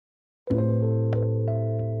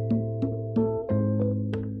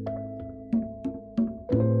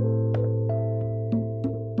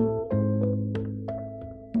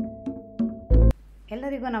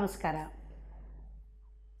ಎಲ್ಲರಿಗೂ ನಮಸ್ಕಾರ.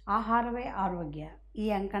 ಆಹಾರವೇ ಆರೋಗ್ಯ ಈ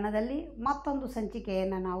ಅಂಕಣದಲ್ಲಿ ಮತ್ತೊಂದು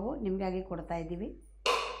ಸಂಚಿಕೆಯನ್ನು ನಾವು ನಿಮಗಾಗಿ ಕೊಡ್ತಾ ಇದ್ದೀವಿ.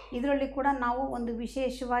 ಇದರಲ್ಲಿ ಕೂಡ ನಾವು ಒಂದು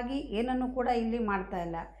ವಿಶೇಷವಾಗಿ ಏನನ್ನು ಕೂಡ ಇಲ್ಲಿ ಮಾಡ್ತಾ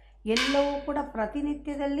ಇಲ್ಲ. ಎಲ್ಲವೂ ಕೂಡ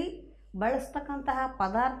ಪ್ರತಿನಿತ್ಯದಲ್ಲಿ ಬಳಸ್ತಕ್ಕಂತಹ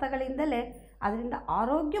ಪದಾರ್ಥಗಳಿಂದಲೇ ಅದರಿಂದ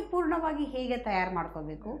ಆರೋಗ್ಯಪೂರ್ಣವಾಗಿ ಹೇಗೆ ತಯಾರು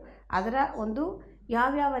ಮಾಡ್ಕೋಬೇಕು, ಅದರ ಒಂದು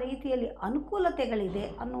ಯಾವ್ಯಾವ ರೀತಿಯಲ್ಲಿ ಅನುಕೂಲತೆಗಳಿದೆ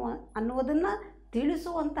ಅನ್ನುವುದನ್ನು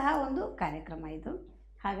ತಿಳಿಸುವಂತಹ ಒಂದು ಕಾರ್ಯಕ್ರಮ ಇದು.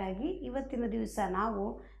 ಹಾಗಾಗಿ ಇವತ್ತಿನ ದಿವಸ ನಾವು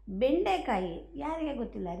ಬೆಂಡೆಕಾಯಿ, ಯಾರಿಗೆ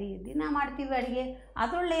ಗೊತ್ತಿಲ್ಲ ರೀ, ದಿನ ಮಾಡ್ತೀವಿ ಅಡುಗೆ,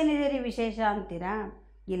 ಅದರಲ್ಲೇನಿದೆ ರೀ ವಿಶೇಷ ಅಂತೀರಾ?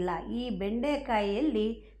 ಇಲ್ಲ, ಈ ಬೆಂಡೆಕಾಯಿಯಲ್ಲಿ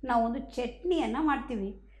ನಾವೊಂದು ಚಟ್ನಿಯನ್ನು ಮಾಡ್ತೀವಿ.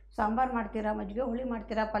 ಸಾಂಬಾರು ಮಾಡ್ತೀರಾ, ಮಜ್ಜಿಗೆ ಹುಳಿ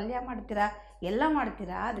ಮಾಡ್ತೀರಾ, ಪಲ್ಯ ಮಾಡ್ತೀರಾ, ಎಲ್ಲ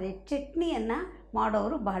ಮಾಡ್ತೀರಾ. ಆದರೆ ಚಟ್ನಿಯನ್ನು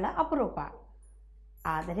ಮಾಡೋರು ಬಹಳ ಅಪರೂಪ.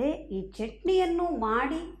 ಆದರೆ ಈ ಚಟ್ನಿಯನ್ನು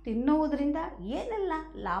ಮಾಡಿ ತಿನ್ನುವುದರಿಂದ ಏನೆಲ್ಲ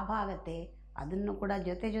ಲಾಭ ಆಗುತ್ತೆ ಅದನ್ನು ಕೂಡ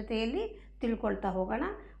ಜೊತೆಯಲ್ಲಿ ತಿಳ್ಕೊಳ್ತಾ ಹೋಗೋಣ.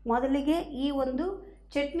 ಮೊದಲಿಗೆ ಈ ಒಂದು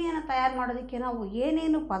ಚಟ್ನಿಯನ್ನು ತಯಾರು ಮಾಡೋದಕ್ಕೆ ನಾವು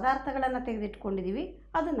ಏನೇನು ಪದಾರ್ಥಗಳನ್ನು ತೆಗೆದಿಟ್ಕೊಂಡಿದ್ದೀವಿ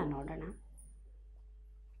ಅದನ್ನು ನೋಡೋಣ.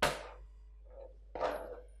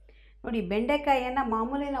 ನೋಡಿ, ಬೆಂಡೆಕಾಯಿಯನ್ನು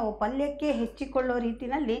ಮಾಮೂಲಿ ನಾವು ಪಲ್ಯಕ್ಕೆ ಹೆಚ್ಚಿಕೊಳ್ಳೋ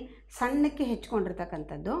ರೀತಿಯಲ್ಲಿ ಸಣ್ಣಕ್ಕೆ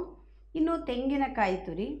ಹೆಚ್ಚಿಕೊಂಡಿರ್ತಕ್ಕಂಥದ್ದು. ಇನ್ನು ತೆಂಗಿನಕಾಯಿ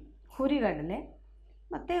ತುರಿ, ಹುರಿಗಡಲೆ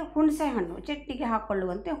ಮತ್ತು ಹುಣಸೆ ಹಣ್ಣು, ಚಟ್ನಿಗೆ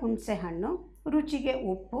ಹಾಕ್ಕೊಳ್ಳುವಂತೆ ಹುಣಸೆ ಹಣ್ಣು, ರುಚಿಗೆ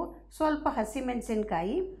ಉಪ್ಪು, ಸ್ವಲ್ಪ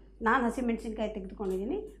ಹಸಿಮೆಣಸಿನ್ಕಾಯಿ. ನಾನು ಹಸಿಮೆಣಸಿನ್ಕಾಯಿ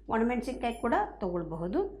ತೆಗೆದುಕೊಂಡಿದ್ದೀನಿ, ಒಣಮೆಣಸಿನ್ಕಾಯಿ ಕೂಡ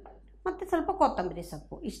ತೊಗೊಳ್ಬಹುದು, ಮತ್ತು ಸ್ವಲ್ಪ ಕೊತ್ತಂಬರಿ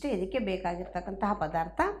ಸೊಪ್ಪು. ಇಷ್ಟೇ ಇದಕ್ಕೆ ಬೇಕಾಗಿರ್ತಕ್ಕಂತಹ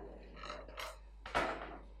ಪದಾರ್ಥ.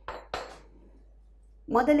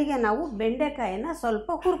 ಮೊದಲಿಗೆ ನಾವು ಬೆಂಡೆಕಾಯನ್ನು ಸ್ವಲ್ಪ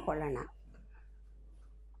ಹುರ್ಕೊಳ್ಳೋಣ.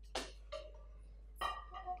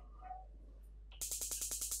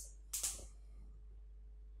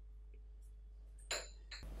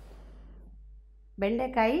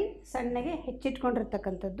 ಬೆಂಡೆಕಾಯಿ ಸಣ್ಣಗೆ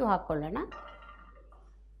ಹೆಚ್ಚಿಟ್ಕೊಂಡಿರ್ತಕ್ಕಂಥದ್ದು ಹಾಕ್ಕೊಳ್ಳೋಣ.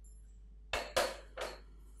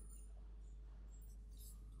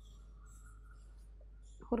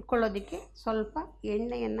 ಹುರ್ಕೊಳ್ಳೋದಕ್ಕೆ ಸ್ವಲ್ಪ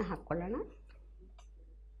ಎಣ್ಣೆಯನ್ನು ಹಾಕ್ಕೊಳ್ಳೋಣ.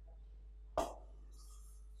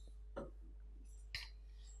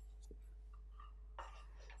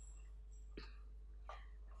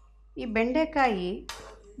 ಈ ಬೆಂಡೆಕಾಯಿ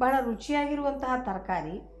ಬಹಳ ರುಚಿಯಾಗಿರುವಂತಹ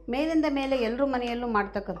ತರಕಾರಿ, ಮೇಲಿಂದ ಮೇಲೆ ಎಲ್ಲರ ಮನೆಯಲ್ಲೂ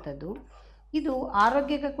ಮಾಡ್ತಕ್ಕಂಥದ್ದು. ಇದು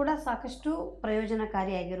ಆರೋಗ್ಯಕ್ಕೆ ಕೂಡ ಸಾಕಷ್ಟು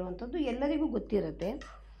ಪ್ರಯೋಜನಕಾರಿಯಾಗಿರುವಂಥದ್ದು, ಎಲ್ಲರಿಗೂ ಗೊತ್ತಿರುತ್ತೆ.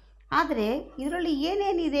 ಆದರೆ ಇದರಲ್ಲಿ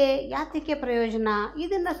ಏನೇನಿದೆ, ಯಾತಕ್ಕೆ ಪ್ರಯೋಜನ,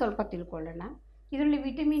 ಇದನ್ನು ಸ್ವಲ್ಪ ತಿಳ್ಕೊಳ್ಳೋಣ. ಇದರಲ್ಲಿ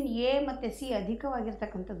ವಿಟಮಿನ್ ಎ ಮತ್ತು ಸಿ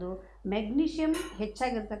ಅಧಿಕವಾಗಿರ್ತಕ್ಕಂಥದ್ದು, ಮೆಗ್ನೀಷಿಯಮ್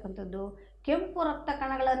ಹೆಚ್ಚಾಗಿರ್ತಕ್ಕಂಥದ್ದು, ಕೆಂಪು ರಕ್ತ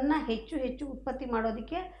ಕಣಗಳನ್ನು ಹೆಚ್ಚು ಉತ್ಪತ್ತಿ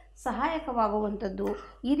ಮಾಡೋದಕ್ಕೆ ಸಹಾಯಕವಾಗುವಂಥದ್ದು,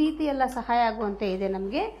 ಈ ರೀತಿ ಎಲ್ಲ ಸಹಾಯ ಆಗುವಂತೆ ಇದೆ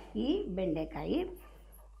ನಮಗೆ ಈ ಬೆಂಡೆಕಾಯಿ.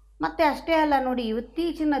 ಮತ್ತು ಅಷ್ಟೇ ಅಲ್ಲ ನೋಡಿ,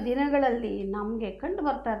 ಇತ್ತೀಚಿನ ದಿನಗಳಲ್ಲಿ ನಮಗೆ ಕಂಡು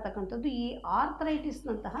ಬರ್ತಾ ಇರ್ತಕ್ಕಂಥದ್ದು ಈ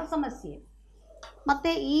ಆರ್ಥರೈಟಿಸ್ನಂತಹ ಸಮಸ್ಯೆ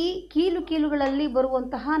ಮತ್ತು ಈ ಕೀಲುಗಳಲ್ಲಿ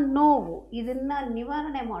ಬರುವಂತಹ ನೋವು, ಇದನ್ನು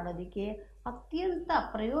ನಿವಾರಣೆ ಮಾಡೋದಕ್ಕೆ ಅತ್ಯಂತ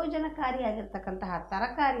ಪ್ರಯೋಜನಕಾರಿಯಾಗಿರ್ತಕ್ಕಂತಹ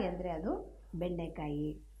ತರಕಾರಿ ಅಂದರೆ ಅದು ಬೆಂಡೆಕಾಯಿ.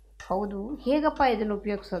 ಹೌದು, ಹೇಗಪ್ಪ ಇದನ್ನು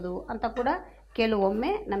ಉಪಯೋಗಿಸೋದು ಅಂತ ಕೂಡ ಕೆಲವೊಮ್ಮೆ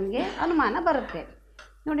ನಮಗೆ ಅನುಮಾನ ಬರುತ್ತೆ.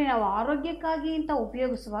 ನೋಡಿ, ನಾವು ಆರೋಗ್ಯಕ್ಕಾಗಿ ಅಂತ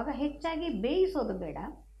ಉಪಯೋಗಿಸುವಾಗ ಹೆಚ್ಚಾಗಿ ಬೇಯಿಸೋದು ಬೇಡ,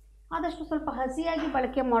 ಆದಷ್ಟು ಸ್ವಲ್ಪ ಹಸಿಯಾಗಿ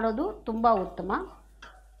ಬಳಕೆ ಮಾಡೋದು ತುಂಬ ಉತ್ತಮ.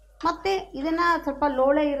 ಮತ್ತು ಇದನ್ನು ಸ್ವಲ್ಪ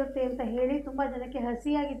ಲೋಳೆ ಇರುತ್ತೆ ಅಂತ ಹೇಳಿ ತುಂಬ ಜನಕ್ಕೆ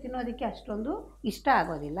ಹಸಿಯಾಗಿ ತಿನ್ನೋದಕ್ಕೆ ಅಷ್ಟೊಂದು ಇಷ್ಟ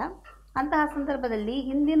ಆಗೋದಿಲ್ಲ. ಅಂತಹ ಸಂದರ್ಭದಲ್ಲಿ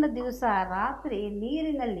ಹಿಂದಿನ ದಿವಸ ರಾತ್ರಿ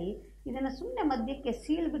ನೀರಿನಲ್ಲಿ ಇದನ್ನು ಸುಮ್ಮನೆ ಮಧ್ಯಕ್ಕೆ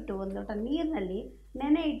ಸೀಳ್ಬಿಟ್ಟು ಒಂದು ಲೋಟ ನೀರಿನಲ್ಲಿ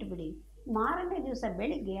ನೆನೆ ಇಟ್ಬಿಡಿ. ಮಾರನೇ ದಿವಸ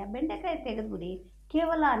ಬೆಳಿಗ್ಗೆ ಆ ಬೆಂಡೆಕಾಯಿ ತೆಗೆದುಬಿಡಿ,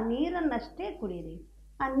 ಕೇವಲ ಆ ನೀರನ್ನಷ್ಟೇ ಕುಡಿಯಿರಿ.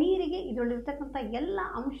 ಆ ನೀರಿಗೆ ಇದರಲ್ಲಿರ್ತಕ್ಕಂಥ ಎಲ್ಲ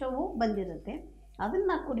ಅಂಶವೂ ಬಂದಿರುತ್ತೆ.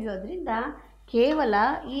 ಅದನ್ನು ಕುಡಿಯೋದ್ರಿಂದ ಕೇವಲ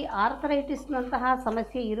ಈ ಆರ್ಥರೈಟಿಸ್ನಂತಹ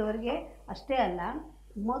ಸಮಸ್ಯೆ ಇರೋರಿಗೆ ಅಷ್ಟೇ ಅಲ್ಲ,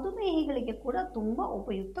 ಮಧುಮೇಹಿಗಳಿಗೆ ಕೂಡ ತುಂಬ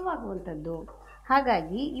ಉಪಯುಕ್ತವಾಗುವಂಥದ್ದು.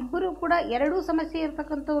 ಹಾಗಾಗಿ ಇಬ್ಬರು ಕೂಡ ಎರಡೂ ಸಮಸ್ಯೆ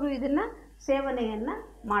ಇರತಕ್ಕಂಥವರು ಇದನ್ನು ಸೇವನೆಯನ್ನು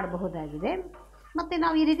ಮಾಡಬಹುದಾಗಿದೆ. ಮತ್ತು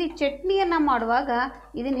ನಾವು ಈ ರೀತಿ ಚಟ್ನಿಯನ್ನು ಮಾಡುವಾಗ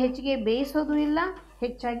ಇದನ್ನು ಹೆಚ್ಚಿಗೆ ಬೇಯಿಸೋದು ಇಲ್ಲ,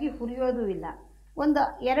 ಹೆಚ್ಚಾಗಿ ಹುರಿಯೋದು ಇಲ್ಲ. ಒಂದು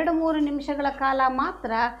 2-3 ನಿಮಿಷಗಳ ಕಾಲ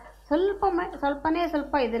ಮಾತ್ರ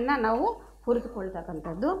ಸ್ವಲ್ಪ ಇದನ್ನು ನಾವು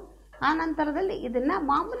ಹುರಿದುಕೊಳ್ತಕ್ಕಂಥದ್ದು. ಆ ನಂತರದಲ್ಲಿ ಇದನ್ನು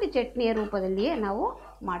ಮಾಮೂಲಿ ಚಟ್ನಿಯ ರೂಪದಲ್ಲಿಯೇ ನಾವು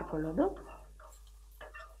ಮಾಡಿಕೊಳ್ಳೋದು.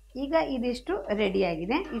 ಈಗ ಇದಿಷ್ಟು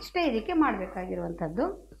ರೆಡಿಯಾಗಿದೆ, ಇಷ್ಟೇ ಇದಕ್ಕೆ ಮಾಡಬೇಕಾಗಿರುವಂಥದ್ದು.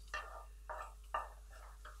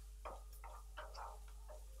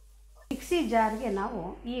 ಮಿಕ್ಸಿ ಜಾರ್ಗೆ ನಾವು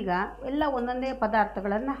ಈಗ ಎಲ್ಲ ಒಂದೊಂದೇ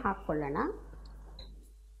ಪದಾರ್ಥಗಳನ್ನು ಹಾಕ್ಕೊಳ್ಳೋಣ.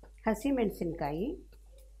 ಹಸಿಮೆಣಸಿನ್ಕಾಯಿ,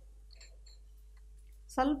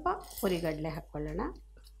 ಸ್ವಲ್ಪ ಹುರಿಗಡಲೆ ಹಾಕ್ಕೊಳ್ಳೋಣ,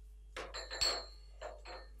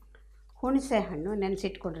 ಹುಣಸೆ ಹಣ್ಣು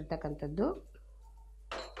ನೆನೆಸಿಟ್ಕೊಂಡಿರ್ತಕ್ಕಂಥದ್ದು,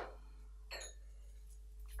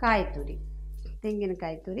 ಕಾಯಿ ತುರಿ,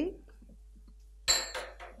 ತೆಂಗಿನಕಾಯಿ ತುರಿ,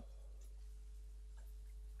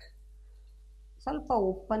 ಸ್ವಲ್ಪ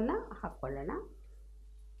ಉಪ್ಪನ್ನು ಹಾಕ್ಕೊಳ್ಳೋಣ.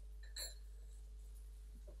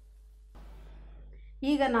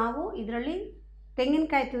 ಈಗ ನಾವು ಇದರಲ್ಲಿ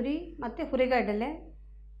ತೆಂಗಿನಕಾಯಿ ತುರಿ ಮತ್ತು ಹುರಿಗಡಲೆ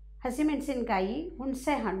ಹಸಿಮೆಣಸಿನಕಾಯಿ,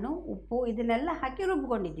 ಹುಣಸೆ ಹಣ್ಣು, ಉಪ್ಪು ಇದನ್ನೆಲ್ಲ ಹಾಕಿ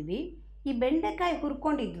ರುಬ್ಕೊಂಡಿದ್ದೀವಿ. ಈ ಬೆಂಡೆಕಾಯಿ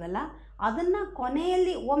ಹುರ್ಕೊಂಡಿದ್ವಲ್ಲ ಅದನ್ನು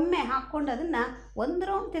ಕೊನೆಯಲ್ಲಿ ಒಮ್ಮೆ ಹಾಕ್ಕೊಂಡು ಅದನ್ನು ಒಂದು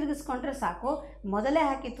ರೌಂಡ್ ತಿರುಗಿಸ್ಕೊಂಡ್ರೆ ಸಾಕು. ಮೊದಲೇ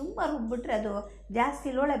ಹಾಕಿ ತುಂಬ ರುಬ್ಬಿಟ್ರೆ ಅದು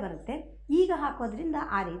ಜಾಸ್ತಿ ಲೋಳೆ ಬರುತ್ತೆ. ಈಗ ಹಾಕೋದ್ರಿಂದ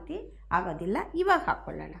ಆ ರೀತಿ ಆಗೋದಿಲ್ಲ. ಇವಾಗ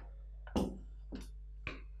ಹಾಕ್ಕೊಳ್ಳೋಣ.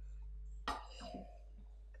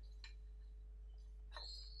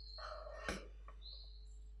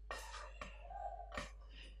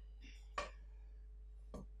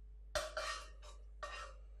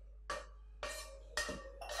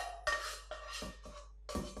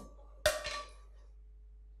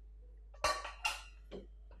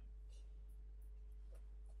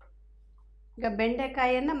 ಈಗ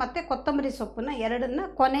ಬೆಂಡೆಕಾಯಿಯನ್ನು ಮತ್ತು ಕೊತ್ತಂಬರಿ ಸೊಪ್ಪನ್ನು ಎರಡನ್ನು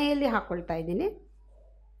ಕೊನೆಯಲ್ಲಿ ಹಾಕ್ಕೊಳ್ತಾ ಇದ್ದೀನಿ.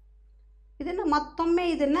 ಇದನ್ನು ಮತ್ತೊಮ್ಮೆ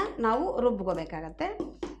ನಾವು ರುಬ್ಕೋಬೇಕಾಗತ್ತೆ.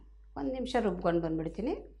 ಒಂದು ನಿಮಿಷ ರುಬ್ಕೊಂಡು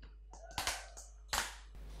ಬಂದುಬಿಡ್ತೀನಿ.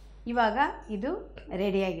 ಇವಾಗ ಇದು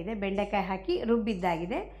ರೆಡಿಯಾಗಿದೆ. ಬೆಂಡೆಕಾಯಿ ಹಾಕಿ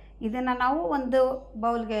ರುಬ್ಬಿದ್ದಾಗಿದೆ. ಇದನ್ನು ನಾವು ಒಂದು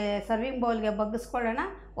ಬೌಲ್ಗೆ, ಸರ್ವಿಂಗ್ ಬೌಲ್ಗೆ ಬಗ್ಗಿಸ್ಕೊಳ್ಳೋಣ.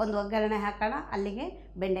 ಒಂದು ಒಗ್ಗರಣೆ ಹಾಕೋಣ. ಅಲ್ಲಿಗೆ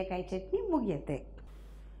ಬೆಂಡೆಕಾಯಿ ಚಟ್ನಿ ಮುಗಿಯುತ್ತೆ.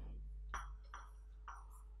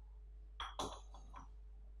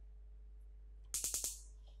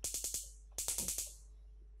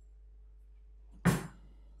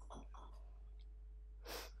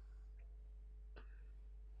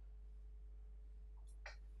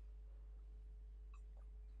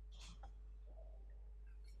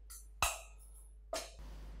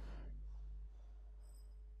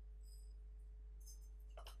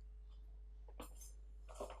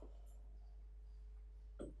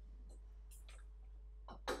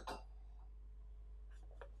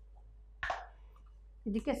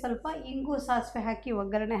 ಇದಕ್ಕೆ ಸ್ವಲ್ಪ ಇಂಗು, ಸಾಸಿವೆ ಹಾಕಿ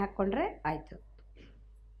ಒಗ್ಗರಣೆ ಹಾಕ್ಕೊಂಡ್ರೆ ಆಯಿತು.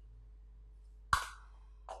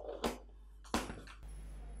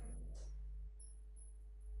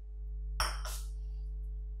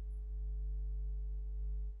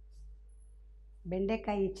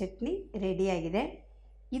 ಬೆಂಡೆಕಾಯಿ ಚಟ್ನಿ ರೆಡಿಯಾಗಿದೆ.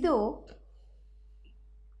 ಇದು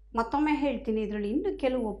ಮತ್ತೊಮ್ಮೆ ಹೇಳ್ತೀನಿ, ಇದರಲ್ಲಿ ಇನ್ನೂ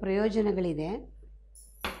ಕೆಲವು ಪ್ರಯೋಜನಗಳಿದೆ.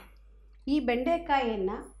 ಈ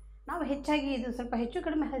ಬೆಂಡೆಕಾಯಿಯನ್ನು ನಾವು ಹೆಚ್ಚಾಗಿ, ಇದು ಸ್ವಲ್ಪ ಹೆಚ್ಚು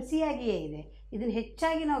ಕಡಿಮೆ ಹಸಿಯಾಗಿಯೇ ಇದೆ. ಇದನ್ನು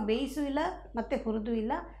ಹೆಚ್ಚಾಗಿ ನಾವು ಬೇಯಿಸೂ ಇಲ್ಲ ಮತ್ತು ಹುರಿದೂ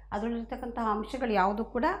ಇಲ್ಲ. ಅದರಲ್ಲಿರ್ತಕ್ಕಂತಹ ಅಂಶಗಳು ಯಾವುದೂ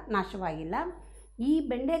ಕೂಡ ನಾಶವಾಗಿಲ್ಲ. ಈ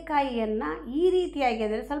ಬೆಂಡೆಕಾಯಿಯನ್ನು ಈ ರೀತಿಯಾಗಿ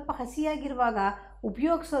ಅಂದರೆ ಸ್ವಲ್ಪ ಹಸಿಯಾಗಿರುವಾಗ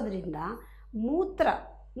ಉಪಯೋಗಿಸೋದ್ರಿಂದ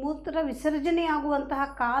ಮೂತ್ರ ವಿಸರ್ಜನೆಯಾಗುವಂತಹ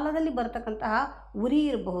ಕಾಲದಲ್ಲಿ ಬರತಕ್ಕಂತಹ ಉರಿ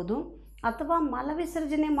ಇರಬಹುದು, ಅಥವಾ ಮಲ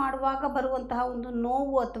ವಿಸರ್ಜನೆ ಮಾಡುವಾಗ ಬರುವಂತಹ ಒಂದು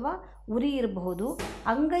ನೋವು ಅಥವಾ ಉರಿ ಇರಬಹುದು,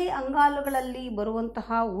 ಅಂಗೈ ಅಂಗಾಲುಗಳಲ್ಲಿ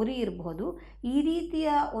ಬರುವಂತಹ ಉರಿ ಇರಬಹುದು. ಈ ರೀತಿಯ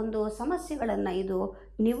ಒಂದು ಸಮಸ್ಯೆಗಳನ್ನು ಇದು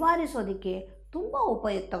ನಿವಾರಿಸೋದಕ್ಕೆ ತುಂಬ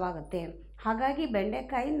ಉಪಯುಕ್ತವಾಗುತ್ತೆ. ಹಾಗಾಗಿ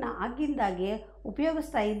ಬೆಂಡೆಕಾಯಿನ ಆಗಿಂದಾಗೆ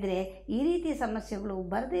ಉಪಯೋಗಿಸ್ತಾ ಇದ್ದರೆ ಈ ರೀತಿಯ ಸಮಸ್ಯೆಗಳು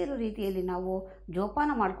ಬರದೇ ಇರೋ ರೀತಿಯಲ್ಲಿ ನಾವು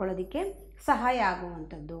ಜೋಪಾನ ಮಾಡ್ಕೊಳ್ಳೋದಕ್ಕೆ ಸಹಾಯ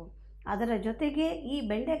ಆಗುವಂಥದ್ದು. ಅದರ ಜೊತೆಗೆ ಈ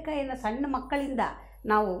ಬೆಂಡೆಕಾಯಿನ ಸಣ್ಣ ಮಕ್ಕಳಿಂದ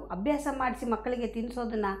ನಾವು ಅಭ್ಯಾಸ ಮಾಡಿಸಿ ಮಕ್ಕಳಿಗೆ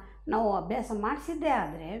ತಿನ್ನಿಸೋದನ್ನು ನಾವು ಅಭ್ಯಾಸ ಮಾಡಿಸಿದ್ದೇ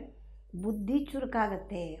ಆದರೆ ಬುದ್ಧಿ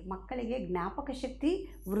ಚುರುಕಾಗತ್ತೆ, ಮಕ್ಕಳಿಗೆ ಜ್ಞಾಪಕ ಶಕ್ತಿ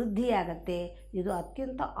ವೃದ್ಧಿಯಾಗತ್ತೆ. ಇದು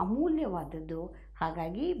ಅತ್ಯಂತ ಅಮೂಲ್ಯವಾದದ್ದು.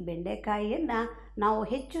 ಹಾಗಾಗಿ ಬೆಂಡೆಕಾಯಿಯನ್ನು ನಾವು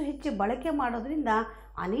ಹೆಚ್ಚು ಬಳಕೆ ಮಾಡೋದ್ರಿಂದ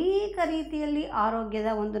ಅನೇಕ ರೀತಿಯಲ್ಲಿ ಆರೋಗ್ಯದ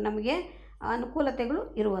ಒಂದು ನಮಗೆ ಅನುಕೂಲತೆಗಳು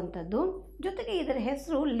ಇರುವಂಥದ್ದು. ಜೊತೆಗೆ ಇದರ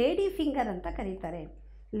ಹೆಸರು ಲೇಡಿ ಫಿಂಗರ್ ಅಂತ ಕರೀತಾರೆ.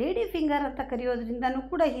 ಲೇಡಿ ಫಿಂಗರ್ ಅಂತ ಕರೆಯೋದ್ರಿಂದನೂ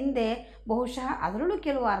ಕೂಡ ಹಿಂದೆ ಬಹುಶಃ ಅದರಲ್ಲೂ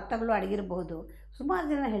ಕೆಲವು ಅರ್ಥಗಳು ಅಡಗಿರಬಹುದು. ಸುಮಾರು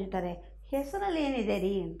ಜನ ಹೇಳ್ತಾರೆ, ಹೆಸರಲ್ಲಿ ಏನಿದೆ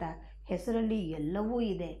ರೀ ಅಂತ. ಹೆಸರಲ್ಲಿ ಎಲ್ಲವೂ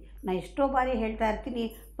ಇದೆ. ನಾನು ಎಷ್ಟೋ ಬಾರಿ ಹೇಳ್ತಾ ಇರ್ತೀನಿ,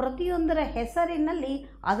 ಪ್ರತಿಯೊಂದರ ಹೆಸರಿನಲ್ಲಿ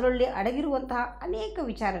ಅದರಲ್ಲಿ ಅಡಗಿರುವಂತಹ ಅನೇಕ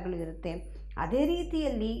ವಿಚಾರಗಳು ಇರುತ್ತೆ. ಅದೇ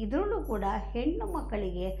ರೀತಿಯಲ್ಲಿ ಇದರಲ್ಲೂ ಕೂಡ ಹೆಣ್ಣು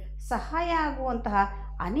ಮಕ್ಕಳಿಗೆ ಸಹಾಯ ಆಗುವಂತಹ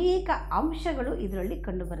ಅನೇಕ ಅಂಶಗಳು ಇದರಲ್ಲಿ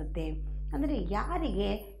ಕಂಡುಬರುತ್ತೆ. ಅಂದರೆ ಯಾರಿಗೆ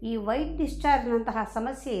ಈ ವೈಟ್ ಡಿಸ್ಚಾರ್ಜ್ನಂತಹ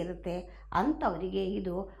ಸಮಸ್ಯೆ ಇರುತ್ತೆ ಅಂಥವರಿಗೆ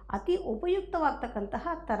ಇದು ಅತಿ ಉಪಯುಕ್ತವಾಗ್ತಕ್ಕಂತಹ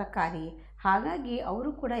ತರಕಾರಿ. ಹಾಗಾಗಿ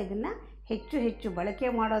ಅವರು ಕೂಡ ಇದನ್ನು ಹೆಚ್ಚು ಬಳಕೆ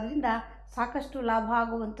ಮಾಡೋದ್ರಿಂದ ಸಾಕಷ್ಟು ಲಾಭ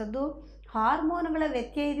ಆಗುವಂಥದ್ದು. ಹಾರ್ಮೋನ್ಗಳ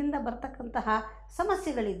ವ್ಯತ್ಯಯದಿಂದ ಬರ್ತಕ್ಕಂತಹ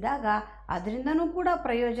ಸಮಸ್ಯೆಗಳಿದ್ದಾಗ ಅದರಿಂದನೂ ಕೂಡ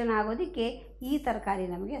ಪ್ರಯೋಜನ ಆಗೋದಕ್ಕೆ ಈ ತರಕಾರಿ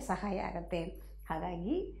ನಮಗೆ ಸಹಾಯ ಆಗುತ್ತೆ.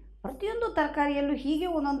 ಹಾಗಾಗಿ ಪ್ರತಿಯೊಂದು ತರಕಾರಿಯಲ್ಲೂ ಹೀಗೆ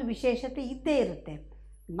ಒಂದೊಂದು ವಿಶೇಷತೆ ಇದ್ದೇ ಇರುತ್ತೆ.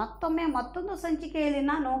 ಮತ್ತೊಂದು ಸಂಚಿಕೆಯಲ್ಲಿ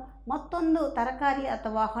ನಾನು ಮತ್ತೊಂದು ತರಕಾರಿ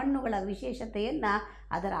ಅಥವಾ ಹಣ್ಣುಗಳ ವಿಶೇಷತೆಯನ್ನು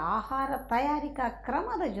ಅದರ ಆಹಾರ ತಯಾರಿಕಾ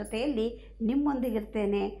ಕ್ರಮದ ಜೊತೆಯಲ್ಲಿ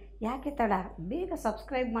ನಿಮ್ಮೊಂದಿಗಿರ್ತೇನೆ. ಯಾಕೆ ತಡ, ಬೇಗ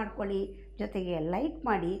ಸಬ್ಸ್ಕ್ರೈಬ್ ಮಾಡ್ಕೊಳ್ಳಿ, ಜೊತೆಗೆ ಲೈಕ್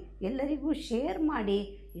ಮಾಡಿ, ಎಲ್ಲರಿಗೂ ಶೇರ್ ಮಾಡಿ.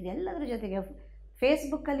 ಇದೆಲ್ಲದರ ಜೊತೆಗೆ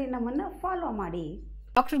ಫೇಸ್ಬುಕ್ಕಲ್ಲಿ ನಮ್ಮನ್ನು ಫಾಲೋ ಮಾಡಿ.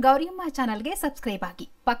 ಡಾಕ್ಟರ್ ಗೌರಿಯಮ್ಮ ಚಾನಲ್ಗೆ ಸಬ್ಸ್ಕ್ರೈಬ್ ಆಗಿ,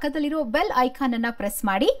 ಪಕ್ಕದಲ್ಲಿರೋ ಬೆಲ್ ಐಕಾನ್ ಅನ್ನು ಪ್ರೆಸ್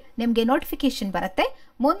ಮಾಡಿ. ನಿಮಗೆ ನೋಟಿಫಿಕೇಶನ್ ಬರುತ್ತೆ.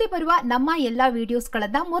 ಮುಂದೆ ಬರುವ ನಮ್ಮ ಎಲ್ಲ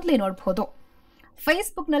ವಿಡಿಯೋಸ್ಗಳನ್ನ ಮೊದಲೇ ನೋಡಬಹುದು.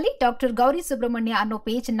 ಫೇಸ್ಬುಕ್ನಲ್ಲಿ ಡಾಕ್ಟರ್ ಗೌರಿ ಸುಬ್ರಹ್ಮಣ್ಯ ಅನ್ನೋ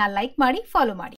ಪೇಜ್ ಅನ್ನ ಲೈಕ್ ಮಾಡಿ, ಫಾಲೋ ಮಾಡಿ.